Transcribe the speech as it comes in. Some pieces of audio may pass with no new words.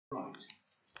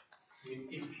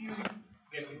if you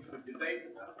get into a debate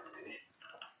about this issue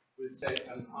with, say,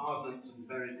 an ardent and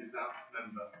very devout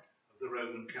member of the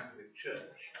Roman Catholic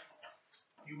Church,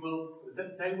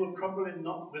 they will probably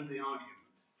not win the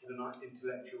argument in an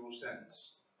intellectual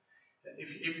sense.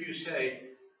 If you say,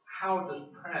 how does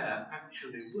prayer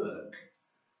actually work?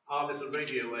 Are little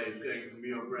radio waves going from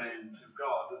your brain to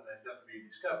God and they've never been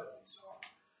discovered and so on?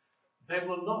 They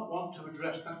will not want to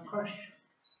address that question.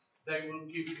 They will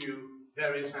give you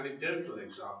various anecdotal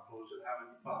examples of how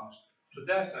in the past, to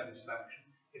their satisfaction,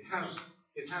 it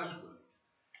has worked.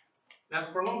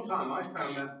 Now, for a long time, I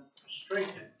found that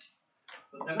frustrating.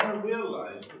 But then I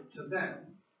realized that to them,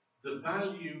 the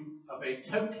value of a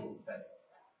total faith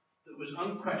that was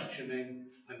unquestioning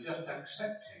and just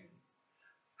accepting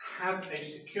had a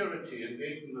security and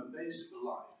gave them a base for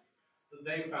life that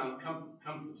they found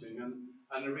comforting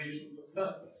and a reason for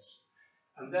purpose.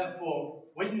 And therefore,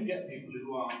 when you get people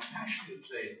who are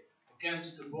passionately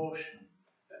against abortion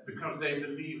because they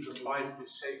believe that life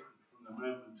is sacred from the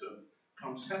moment of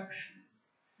conception,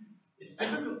 it's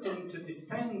difficult for them to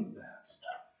defend that,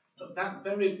 but that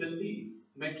very belief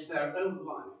makes their own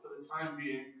life, for the time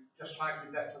being, just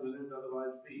slightly better than it would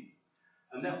otherwise be.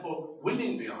 And therefore,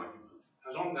 winning the argument,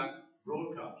 as on that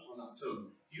broadcast, on that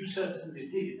film, you certainly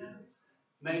did,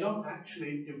 may not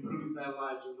actually improve their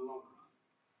lives in the long run.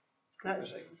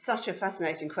 That's such a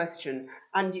fascinating question,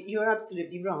 and you're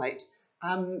absolutely right.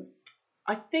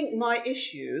 I think my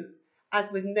issue,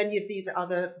 as with many of these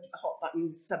other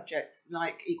hot-button subjects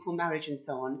like equal marriage and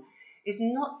so on, is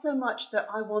not so much that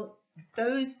I want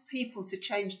those people to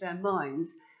change their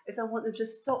minds as I want them to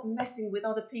stop messing with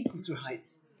other people's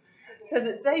rights, so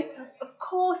that they, of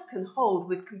course, can hold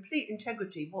with complete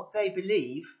integrity what they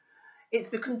believe. It's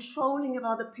the controlling of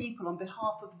other people on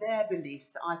behalf of their beliefs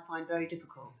that I find very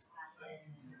difficult.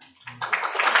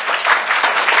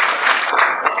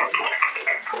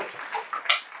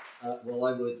 Well,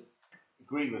 I would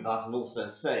agree with that and also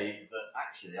say that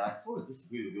actually I sort of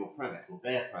disagree with your premise, or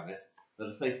their premise, that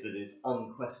a faith that is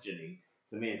unquestioning,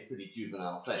 to me, is pretty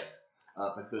juvenile faith.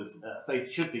 Because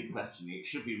faith should be questioning, it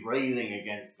should be railing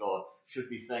against God, should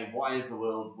be saying, why is the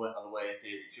world the way it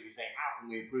is? It should be saying, how can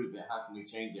we improve it, how can we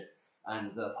change it?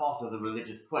 And part of the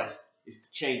religious quest is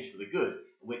to change for the good,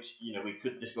 which we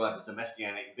could describe as a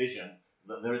messianic vision,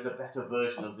 that there is a better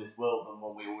version of this world than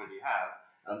one we already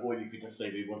have, or you could just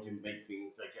say we want to make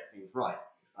things, get things right.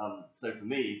 So for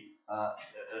me,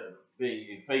 being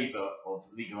in favour of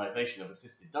legalisation of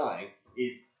assisted dying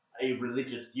is a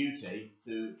religious duty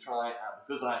to try,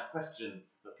 because I have questioned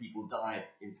that people die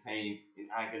in pain, in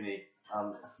agony.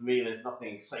 For me, there's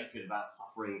nothing sacred about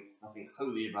suffering, nothing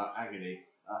holy about agony,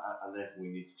 and therefore we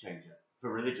need to change it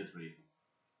for religious reasons.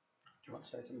 Do you want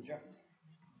to say something, Jeff?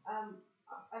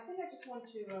 I think I just want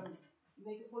to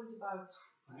make a point about.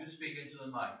 Can you speak into the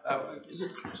mic? Oh,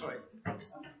 sorry.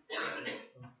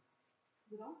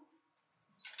 You know?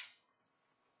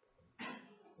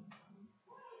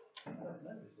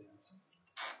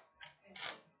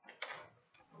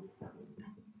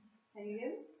 Can you hear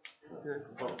me?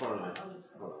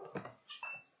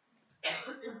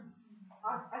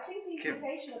 I think the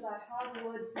implication about how the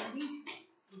word belief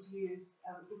is used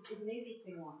is an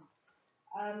interesting one.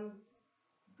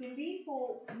 Belief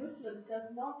for Muslims does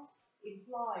not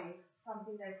imply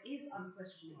something that is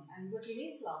unquestioning, and within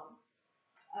Islam,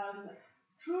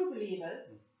 true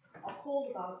believers are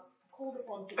called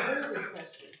upon to always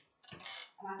question.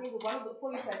 And I think that one of the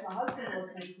points that my husband was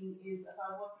making is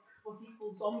about what he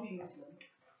calls zombie Muslims,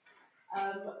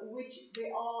 which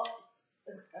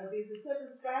there's a certain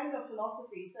strand of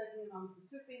philosophy, certainly amongst the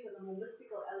Sufis and the more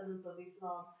mystical elements of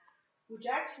Islam, which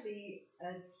actually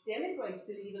denigrates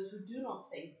believers who do not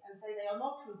think and say they are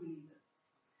not true believers.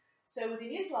 So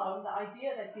within Islam, the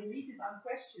idea that belief is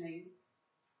unquestioning,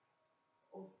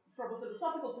 from a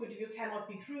philosophical point of view, cannot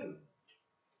be true.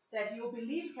 That your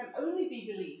belief can only be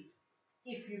belief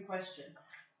if you question.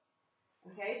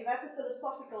 Okay, so that's a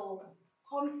philosophical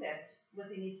concept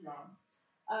within Islam.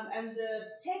 And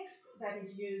the text that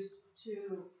is used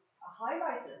to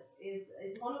highlight this is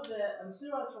one of the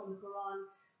surahs from the Quran,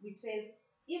 which says,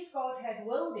 if God had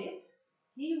willed it,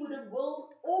 he would have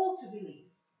willed all to believe.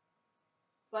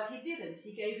 But he didn't.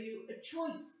 He gave you a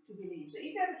choice to believe. So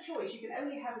if you have a choice, you can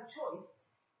only have a choice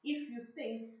if you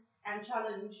think and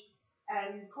challenge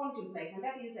and contemplate. And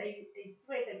that is a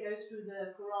thread that goes through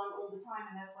the Quran all the time,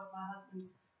 and that's what my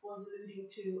husband was alluding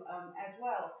to as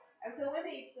well. And so whether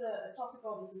it's a topic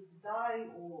of assisted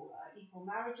dying or equal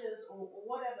marriages or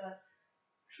whatever,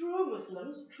 true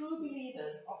Muslims, true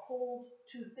believers are called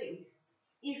to think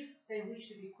if they wish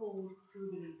to be called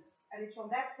true believers. And it's from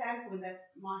that standpoint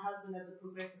that my husband as a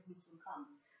progressive Muslim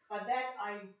comes. But that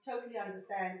I totally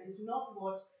understand is not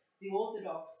what the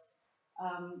Orthodox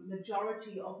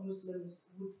majority of Muslims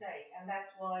would say, and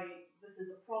that's why this is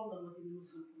a problem within the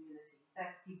Muslim community.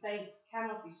 That debate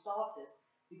cannot be started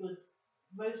because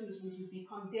most Muslims would be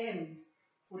condemned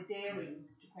for daring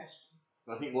to question.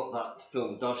 I think what that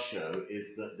film does show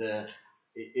is that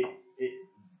it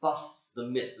busts the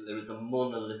myth that there is a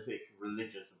monolithic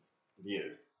religious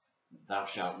view, thou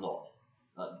shalt not.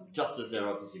 Just as there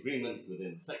are disagreements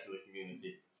within the secular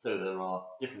community, so there are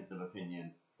differences of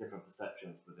opinion, different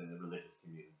perceptions within the religious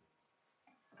community.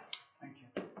 Thank you.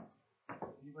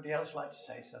 Anybody else like to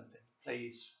say something?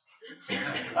 Please.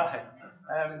 Right.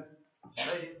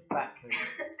 Lady back, please.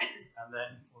 And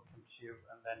then we'll come to you,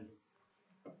 and then...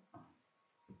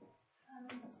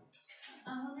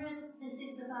 I wonder if this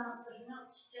is about sort of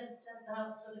not just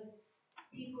about sort of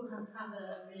people who have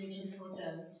a religion or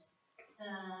don't,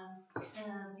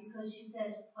 because you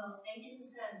said, well, 80%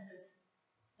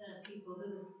 of people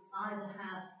who either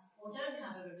have or don't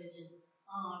have a religion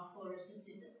are for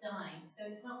assisted dying. So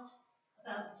it's not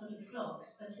about the sort of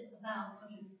flocks, but about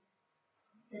sort of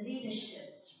the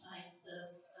leaderships, right?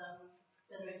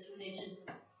 Whether it's religion,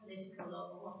 political,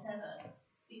 or whatever,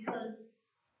 because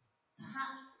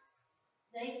perhaps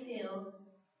they feel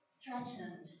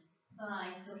threatened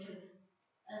by sort of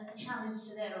a challenge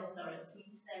to their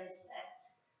authority, to their respect,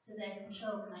 to their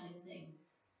control kind of thing.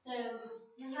 So,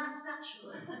 and that's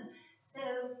natural. So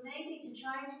maybe to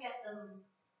try to get them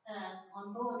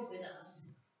on board with us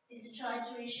is to try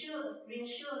to reassure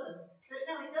them that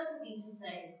no, it doesn't mean to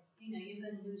say, you know, you're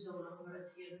going to lose all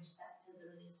authority and respect as a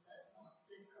religious person or a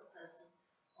political person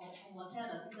or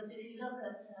whatever. Because if you look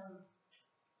at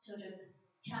sort of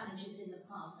challenges in the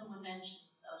past, someone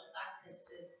mentioned sort of access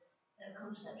to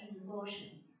contraception and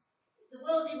abortion. The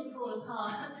world didn't fall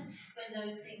apart when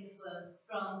those things were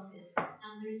granted,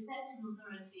 and the respect and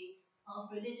authority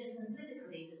of religious and political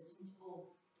leaders didn't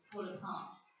all fall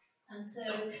apart. And so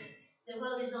the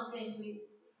world is not going to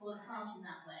fall apart in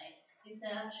that way if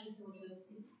they're actually sort of,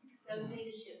 if those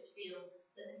leaderships feel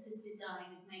that assisted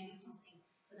dying is maybe something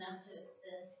for them to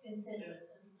consider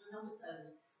and not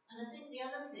oppose. And I think the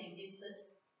other thing is that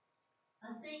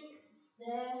I think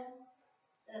their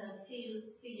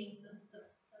feeling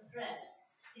of threat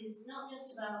is not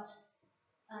just about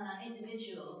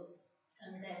individuals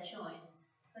and their choice,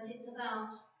 but it's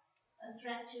about a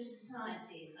threat to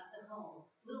society as a whole.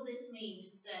 Will this mean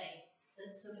to say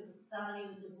that sort of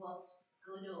values of what's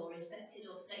good or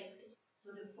respected or sacred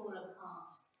sort of fall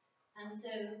apart? And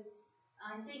so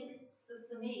I think that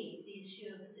for me, the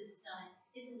issue of assisted dying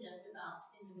isn't just about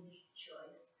individual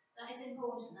choice. That is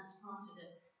important, that's part of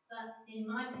it. But in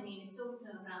my opinion, it's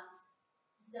also about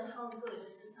the whole good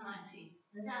of society.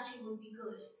 And it actually would be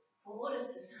good for all of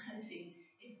society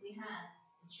if we had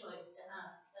the choice to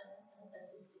have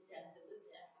assisted death, a good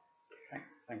death.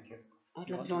 Thank you. I'd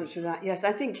love to answer that. Yes,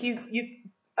 I think you've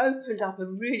opened up a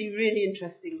really, really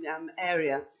interesting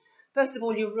area. First of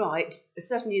all, you're right,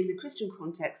 certainly in the Christian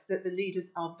context, that the leaders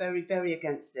are very, very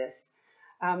against this.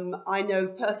 I know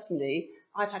personally,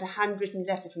 I've had a handwritten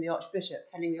letter from the Archbishop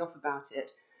telling me off about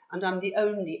it, and I'm the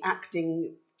only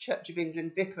acting Church of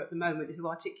England vicar at the moment who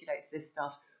articulates this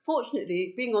stuff.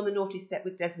 Fortunately, being on the naughty step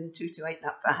with Desmond Tutu ain't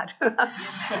that bad.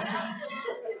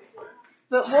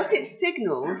 But what it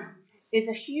signals is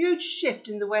a huge shift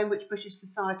in the way in which British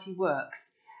society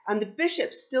works. And the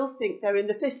bishops still think they're in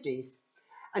the 50s.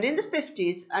 And in the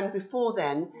 50s and before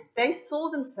then, they saw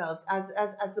themselves as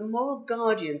the moral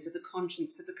guardians of the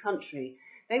conscience of the country.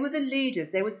 They were the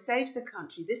leaders. They would say to the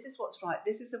country, this is what's right,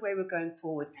 this is the way we're going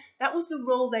forward. That was the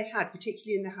role they had,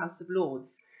 particularly in the House of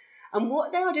Lords. And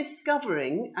what they are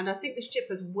discovering, and I think the ship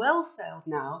has well sailed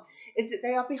now, is that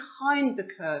they are behind the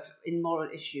curve in moral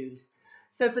issues.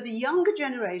 So for the younger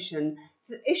generation,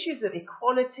 the issues of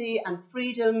equality and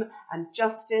freedom and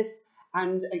justice,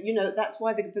 and that's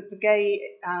why the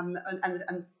gay and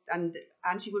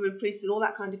anti-women priests and all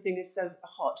that kind of thing is so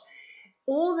hot.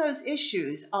 All those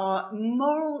issues are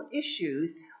moral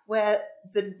issues where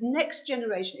the next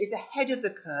generation is ahead of the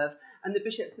curve and the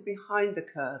bishops are behind the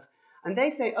curve. And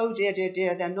they say, oh dear, dear,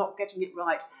 dear, they're not getting it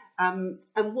right. And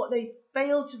what they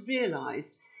fail to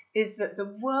realise is that the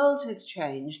world has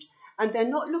changed, and they're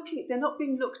not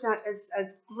being looked at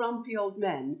as grumpy old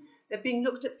men. They're being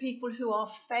looked at people who are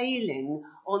failing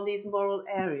on these moral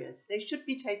areas. They should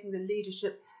be taking the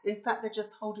leadership. In fact, they're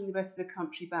just holding the rest of the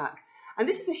country back. And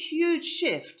this is a huge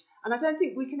shift. And I don't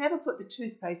think we can ever put the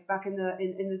toothpaste back in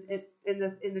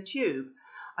the tube.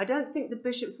 I don't think the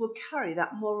bishops will carry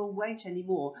that moral weight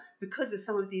anymore because of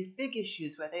some of these big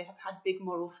issues where they have had big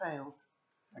moral fails.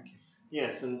 Thank you.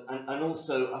 Yes, and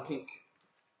also I think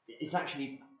it's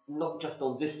actually not just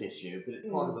on this issue, but it's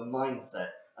part of a mindset,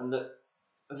 and that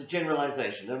as a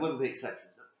generalisation, there will be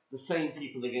exceptions. The same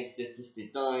people against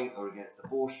assisted dying, or against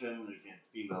abortion, or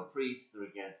against female priests, or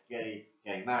against gay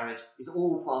marriage, is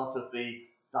all part of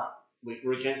that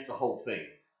we're against the whole thing,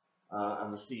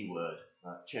 and the C word,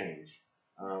 change.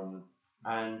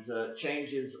 And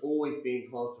change has always been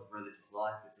part of religious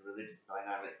life. It's a religious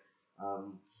dynamic.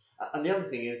 And the other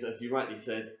thing is, as you rightly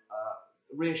said,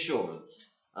 reassurance.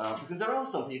 Because there are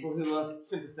some people who are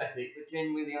sympathetic but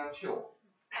genuinely unsure,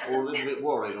 or a little bit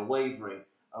worried, or wavering,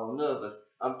 or nervous.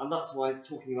 And that's why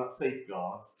talking about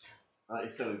safeguards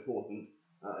is so important.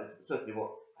 It's certainly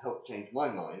what helped change my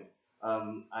mind.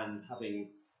 And having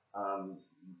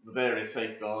the various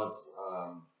safeguards,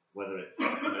 whether it's you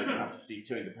have to see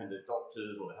 2 independent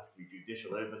doctors, or there has to be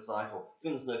judicial oversight, or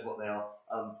goodness knows what they are,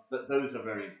 but those are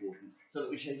very important, so that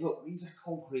we say, look, these are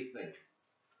concrete things.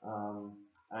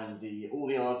 And all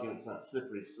the arguments about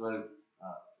slippery slope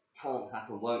can't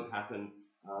happen, won't happen,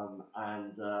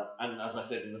 and as I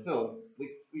said in the film,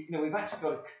 we've actually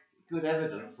got good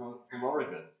evidence from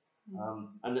Oregon,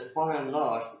 and that by and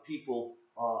large, the people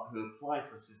who apply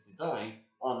for assisted dying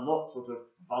are not sort of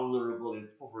vulnerable,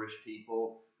 impoverished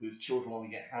people whose children want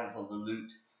to get hands on the loot.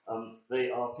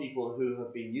 They are people who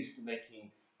have been used to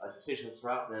making decisions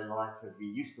throughout their life, who have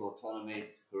been used to autonomy,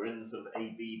 who are in the sort of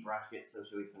AB bracket,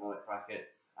 socioeconomic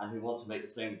bracket, and who want to make the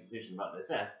same decision about their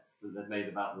death that they've made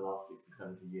about the last 60,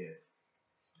 70 years.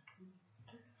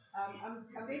 I'm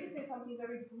going to say something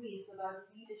very brief about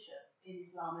leadership in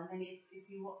Islam, and then if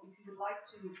you would like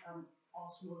to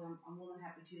ask more, then I'm more than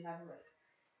happy to elaborate.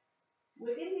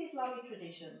 Within the Islamic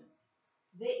tradition,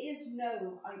 there is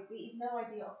no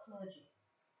idea of clergy.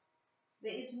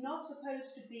 There is not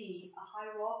supposed to be a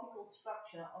hierarchical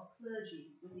structure of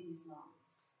clergy within Islam.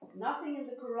 Nothing in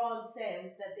the Quran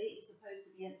says that there is supposed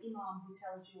to be an imam who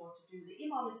tells you what to do. The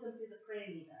imam is simply the prayer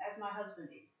leader, as my husband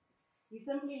is. He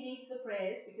simply leads the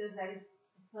prayers because that is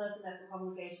the person that the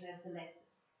congregation has selected.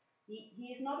 He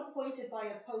is not appointed by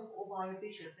a pope or by a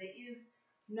bishop. There is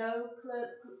no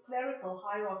clerical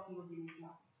hierarchy within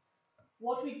Islam.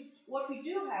 What we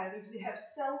do have is we have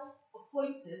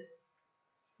self-appointed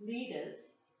leaders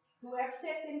who have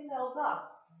set themselves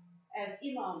up as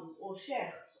imams or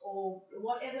sheikhs or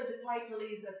whatever the title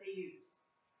is that they use.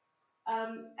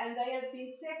 And they have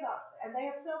been set up, and they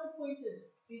have self-appointed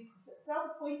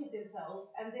themselves,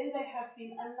 and then they have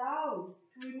been allowed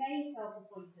to remain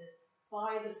self-appointed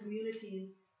by the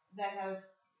communities that have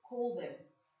called them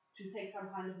to take some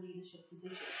kind of leadership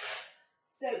position.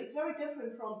 So it's very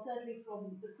different certainly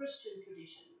from the Christian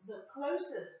tradition. The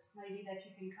closest maybe that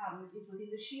you can come is within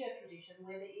the Shia tradition,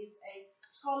 where there is a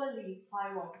scholarly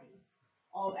hierarchy,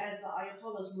 or as the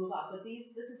Ayatollahs move up. But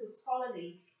this is a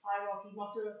scholarly hierarchy,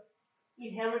 not an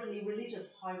inherently religious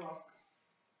hierarchy.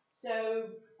 So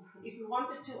if we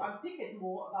wanted to unpick it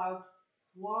more about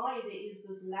why there is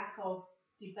this lack of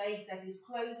debate that is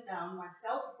closed down by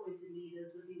self-appointed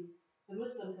leaders within the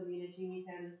Muslim community, we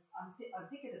can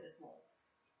unpick it a bit more.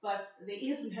 But there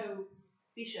is no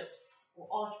bishops or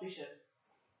archbishops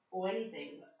or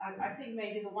anything. I think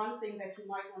maybe the one thing that you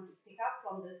might want to pick up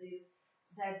from this is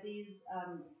that these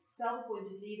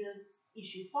self-appointed leaders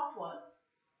issue fatwas,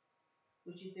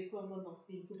 which is the equivalent of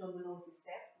being put on the naughty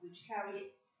step, which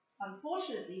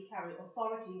unfortunately carry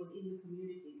authority within the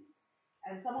communities.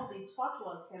 And some of these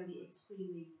fatwas can be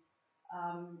extremely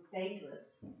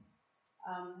dangerous,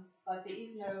 but there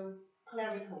is no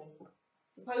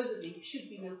supposedly should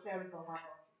be no clerical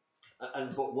hierarchy.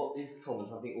 And what is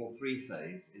common, I think all three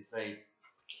faiths, is a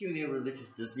peculiar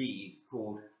religious disease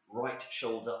called right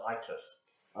shoulder itis,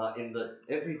 in that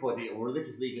everybody, or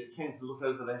religious leaders, tend to look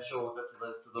over their shoulder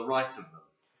to the right of them,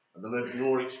 and the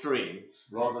more extreme,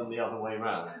 rather than the other way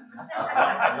round.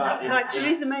 Like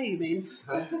Theresa May, you mean?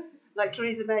 Like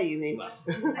Theresa May, you mean?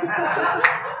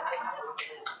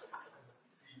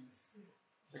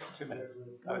 2 minutes.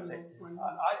 I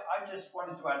just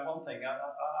wanted to add one thing.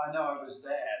 I know I was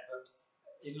there, but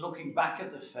in looking back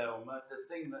at the film, the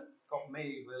thing that got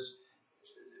me was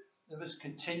there was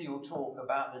continual talk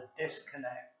about the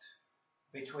disconnect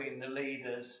between the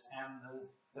leaders and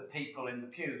the people in the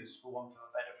pews, for want of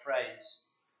a better phrase.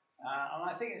 And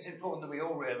I think it's important that we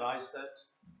all realise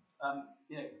that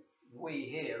we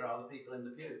here are the people in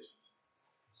the pews.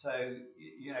 So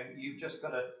you've just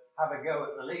got to have a go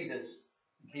at the leaders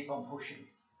and keep on pushing.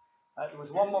 There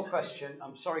was one more question.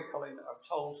 I'm sorry, Colin, I'm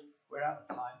told we're out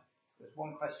of time. There's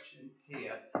one question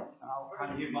here, and I'll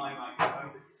hand you my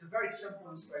microphone. It's a very simple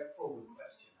and straightforward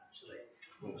question, actually,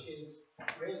 which is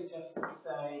really just to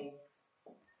say,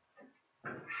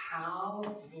 how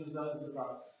do those of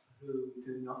us who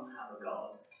do not have a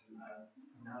God,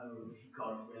 no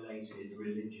God-related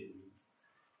religion,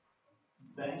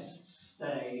 best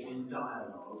stay in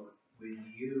dialogue with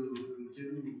you who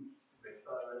do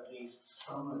refer at least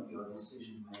some of your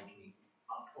decision making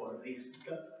up, or at least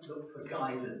look for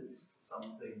guidance to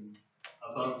something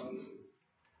above you.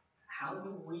 How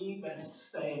do we best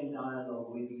stay in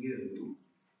dialogue with you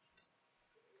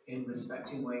in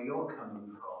respecting where you're coming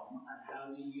from, and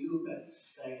how do you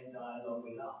best stay in dialogue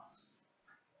with us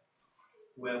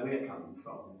where we're coming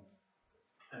from?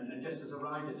 And just as a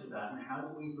rider to that, how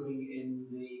do we bring in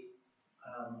the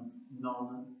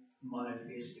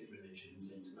non-monotheistic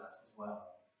religions into that as well?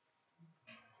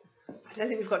 I don't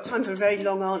think we've got time for a very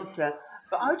long answer,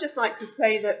 but I would just like to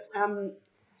say that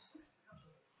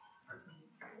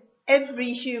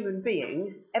every human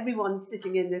being, everyone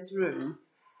sitting in this room,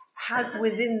 has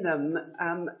within them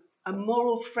a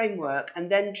moral framework and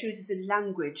then chooses a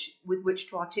language with which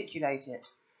to articulate it.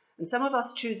 And some of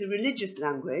us choose a religious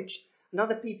language, and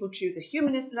other people choose a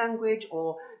humanist language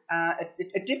or a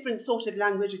different sort of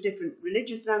language, a different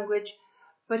religious language.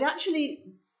 But actually,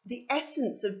 the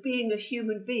essence of being a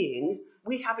human being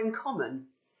we have in common.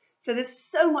 So there's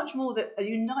so much more that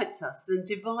unites us than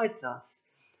divides us.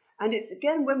 And it's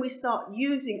again when we start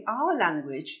using our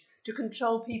language to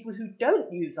control people who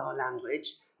don't use our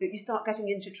language that you start getting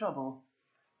into trouble.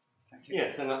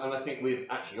 Yes, and I think we've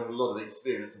actually got a lot of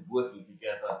experience of working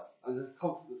together, and there's a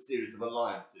constant series of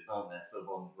alliances, aren't there? So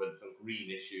on whether it's on green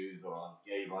issues or on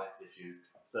gay rights issues.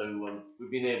 So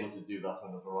we've been able to do that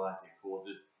on a variety of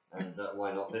causes, and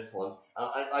why not this one?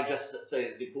 I just say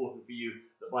it's important for you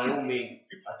that by all means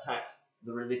attack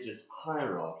the religious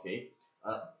hierarchy,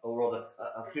 or rather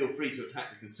feel free to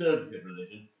attack the conservative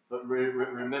religion, but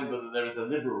remember that there is a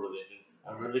liberal religion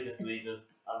and religious leaders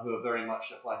who are very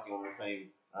much fighting on the same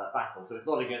battle. So it's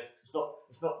not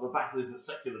the battle isn't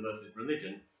secular versus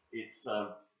religion.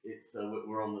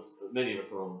 We're on many of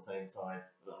us are on the same side,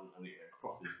 and it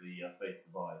crosses the faith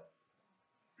divide.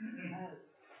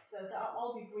 So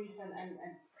I'll be brief and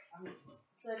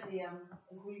certainly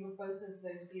agree with both of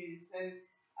those views. So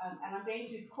and I'm going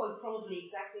to quote probably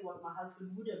exactly what my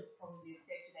husband would have probably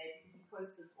said today, because he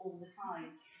quotes this all the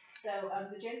time. So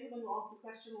the gentleman who asked the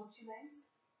question, what's your name?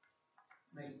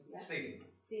 Me, yeah? Stephen.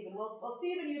 Stephen. Well,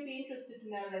 Stephen, you'd be interested to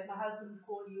know that my husband would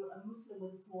call you a Muslim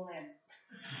with a small m.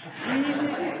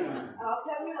 And I'll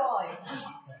tell you why.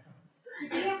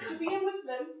 To be a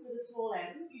Muslim with a small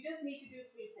m, you just need to do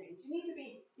three things. You need to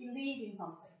believe in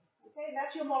something. Okay, and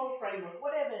that's your moral framework,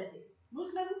 whatever it is.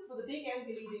 Muslims with a big M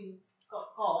believe in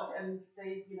God, and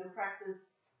they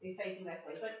practice their faith in that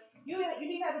way. But you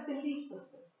need to have a belief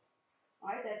system,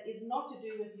 right? That is not to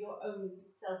do with your own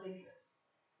self-interest.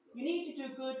 You need to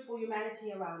do good for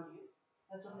humanity around you.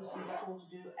 That's what Muslims are called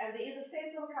to do. And there is a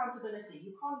sense of accountability.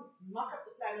 You can't knock up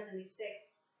the planet and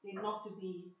expect there not to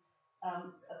be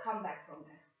a comeback from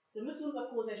that. So Muslims,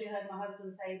 of course, as you heard my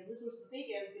husband say, Muslims with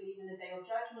big M believe in the day of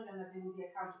judgment and that they will be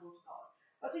accountable to God.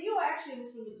 But so you are actually a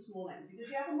Muslim with a small m, because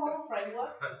you have a moral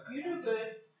framework, you do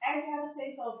good, and you have a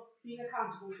sense of being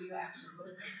accountable for your actions.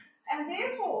 And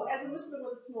therefore, as a Muslim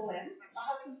with a small m, my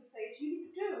husband would say, you need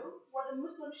to do what a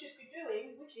Muslim should be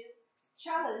doing, which is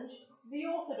challenge the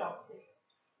orthodoxy.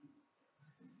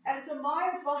 And so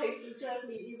my advice, and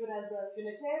certainly even as a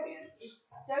Unitarian, is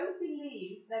don't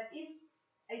believe that if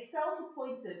a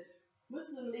self-appointed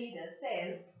Muslim leader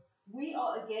says, we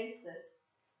are against this,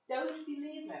 don't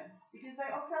believe them, because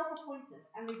they are self-appointed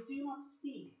and they do not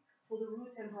speak for the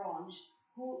root and branch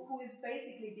who is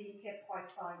basically being kept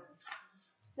quite silent.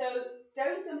 So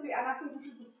don't simply, and I think this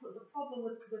is the problem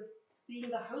with being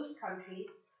the host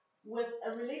country with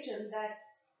a religion that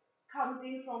comes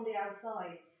in from the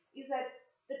outside, is that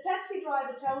the taxi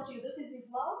driver tells you this is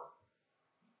Islam,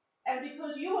 and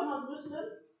because you are not Muslim,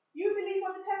 you believe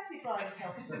what the taxi driver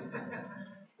tells you.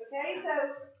 Okay, so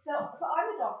I'm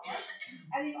a doctor,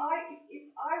 and if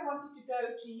I wanted to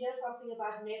go to hear something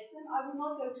about medicine, I would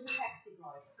not go to the taxi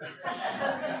driver.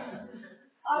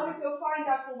 I would go find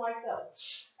out for myself.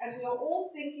 And we are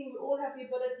all thinking, we all have the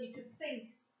ability to think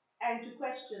and to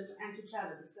question and to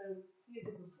challenge. So be a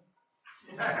good Muslim.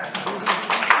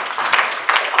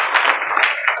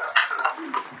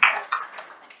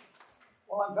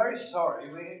 Well, I'm very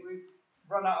sorry. We've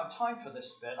run out of time for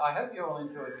this bit. I hope you all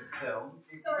enjoyed the film.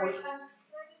 Sorry, can I just ask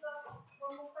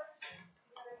one more question?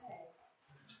 Is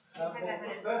that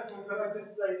okay? First of all, could I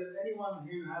just say that anyone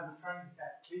who has a train to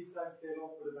catch, please don't feel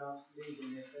awkward about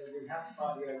leaving it. We have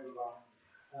slightly overrun.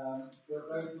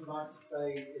 But those who would like to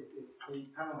stay, if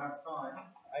the panel have time.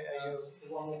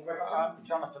 One more question?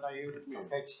 Jonathan, are you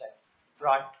okay to stay?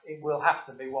 Right, it will have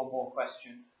to be one more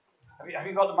question. Have you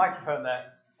got the microphone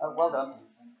there? Well done.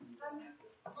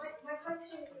 My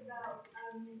question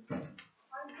I'm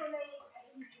from a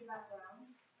Hindu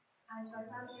background, and my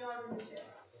family are religious,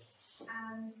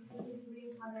 and we believe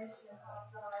in reincarnation and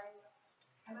past lives.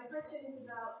 And my question is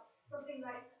about something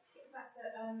like the fact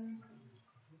that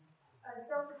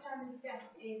self-determined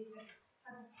death is a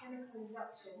type of chemical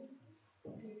induction.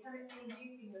 So you're chemically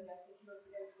inducing your death if you were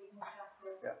to go to the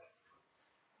castle. Yeah.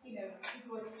 You know, if you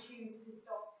were to choose to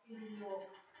stop feeling your.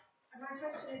 And my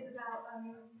question is about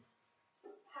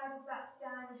how does that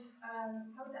stand?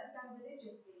 How would that stand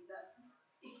religiously? That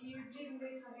if you do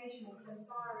reincarnation as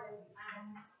samsaras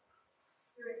and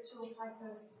spiritual type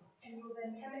of, and you're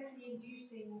then chemically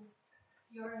inducing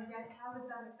your own death, how would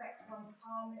that affect from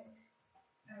karmic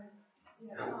and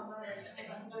karma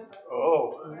and all that?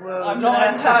 Oh, I'm not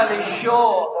entirely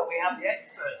sure that we have the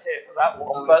experts here for that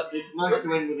one, but it's nice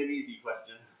to end with an easy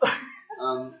question.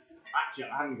 Actually,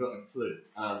 I haven't got a clue.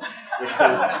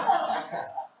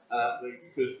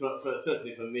 Because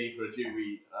certainly for me, for a Jew,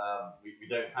 we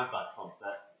don't have that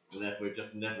concept, and therefore we've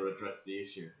just never addressed the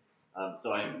issue.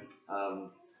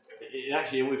 It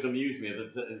actually always amused me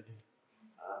that.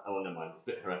 Oh, never mind. It's a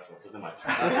bit heretical, so never mind.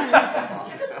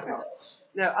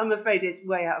 No, I'm afraid it's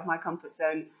way out of my comfort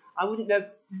zone. I wouldn't know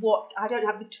I don't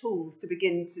have the tools to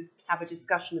begin to have a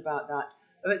discussion about that.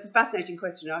 Oh, it's a fascinating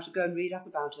question. I should go and read up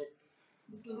about it.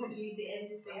 Literally, the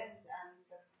end is the end,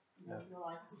 and your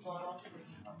life is gone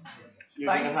afterwards.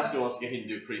 You're going to have to ask a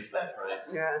Hindu priest, I'm afraid.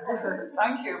 Yeah.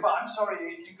 Thank you, but I'm sorry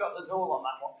you got the door on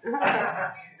that one.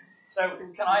 So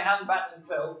can I hand back to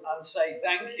Phil and say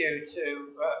thank you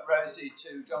to Rosie,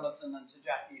 to Jonathan and to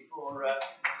Jackie for